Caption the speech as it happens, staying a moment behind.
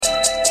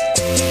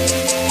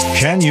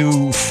Can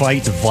you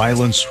fight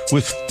violence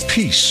with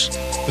peace?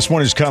 This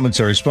morning's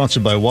commentary is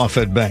sponsored by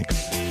Wafed Bank.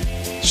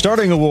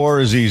 Starting a war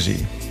is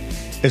easy.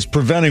 It's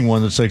preventing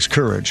one that takes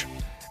courage.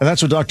 And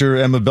that's what Dr.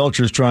 Emma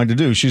Belcher is trying to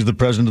do. She's the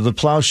president of the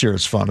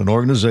Ploughshares Fund, an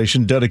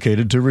organization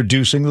dedicated to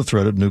reducing the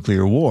threat of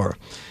nuclear war.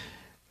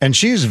 And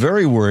she's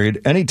very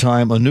worried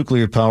anytime a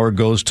nuclear power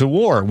goes to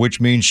war, which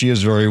means she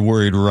is very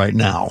worried right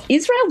now.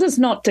 Israel does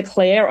not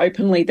declare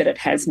openly that it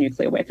has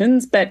nuclear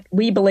weapons, but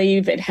we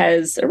believe it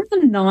has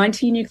around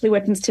 90 nuclear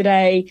weapons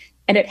today,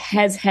 and it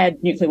has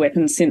had nuclear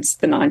weapons since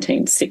the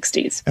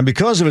 1960s. And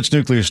because of its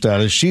nuclear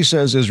status, she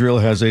says Israel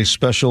has a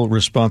special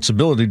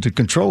responsibility to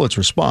control its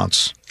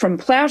response. From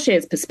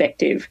Ploughshares'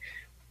 perspective,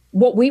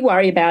 what we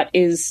worry about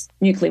is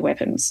nuclear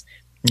weapons.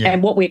 Yeah.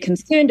 And what we're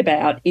concerned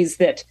about is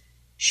that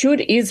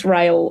should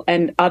Israel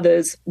and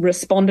others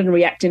respond and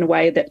react in a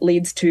way that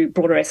leads to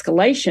broader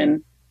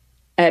escalation,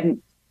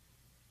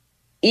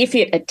 if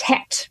it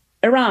attacked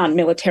Iran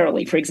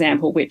militarily, for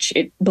example, which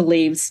it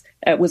believes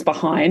was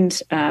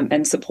behind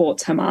and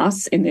supports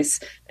Hamas in this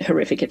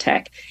horrific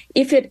attack,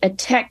 if it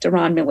attacked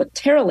Iran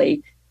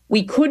militarily,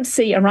 we could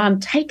see Iran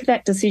take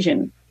that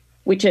decision,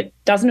 which it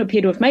doesn't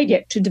appear to have made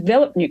yet, to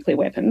develop nuclear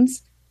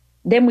weapons.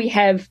 Then we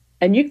have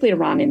a nuclear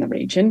Iran in the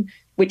region,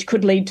 which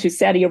could lead to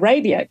Saudi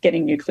Arabia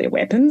getting nuclear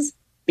weapons,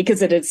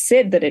 because it has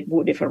said that it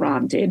would if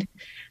Iran did.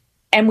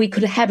 And we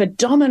could have a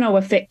domino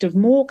effect of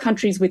more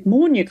countries with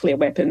more nuclear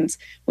weapons,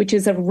 which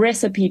is a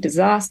recipe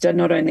disaster,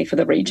 not only for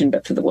the region,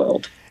 but for the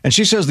world. And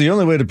she says the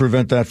only way to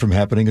prevent that from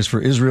happening is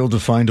for Israel to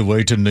find a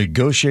way to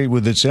negotiate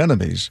with its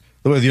enemies,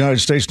 the way the United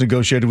States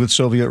negotiated with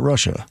Soviet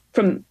Russia.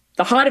 From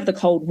the height of the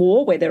Cold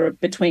War, where there are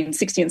between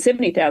 60 and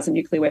 70,000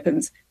 nuclear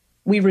weapons,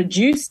 we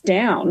reduced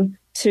down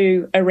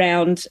to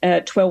around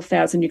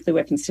 12,000 nuclear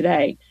weapons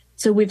today.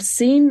 So we've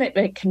seen that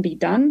it can be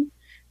done,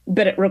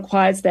 but it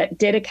requires that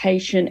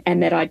dedication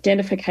and that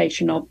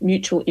identification of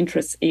mutual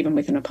interests, even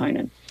with an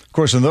opponent. Of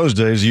course, in those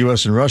days, the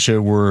U.S. and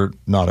Russia were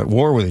not at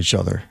war with each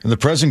other. In the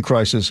present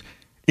crisis,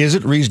 is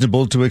it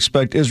reasonable to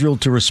expect Israel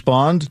to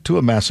respond to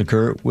a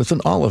massacre with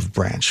an olive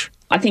branch?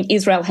 I think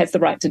Israel has the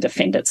right to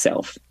defend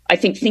itself. I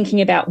think thinking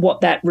about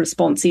what that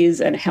response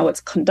is and how it's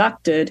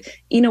conducted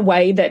in a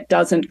way that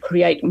doesn't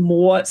create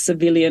more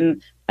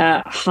civilian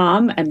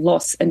harm and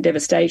loss and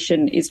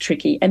devastation is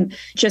tricky. And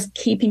just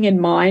keeping in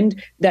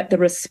mind that the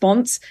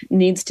response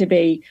needs to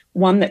be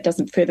one that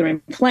doesn't further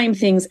inflame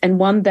things, and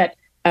one that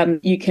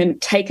you can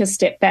take a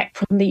step back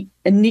from the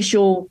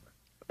initial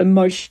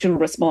emotional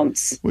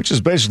response. Which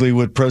is basically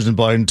what President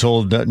Biden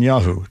told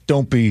Netanyahu.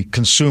 Don't be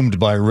consumed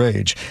by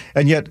rage.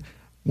 And yet,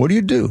 what do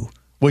you do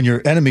when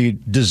your enemy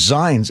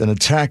designs an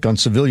attack on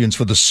civilians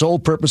for the sole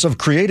purpose of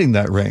creating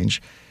that rage,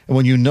 and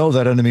when you know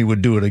that enemy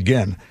would do it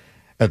again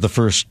at the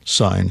first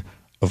sign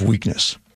of weakness?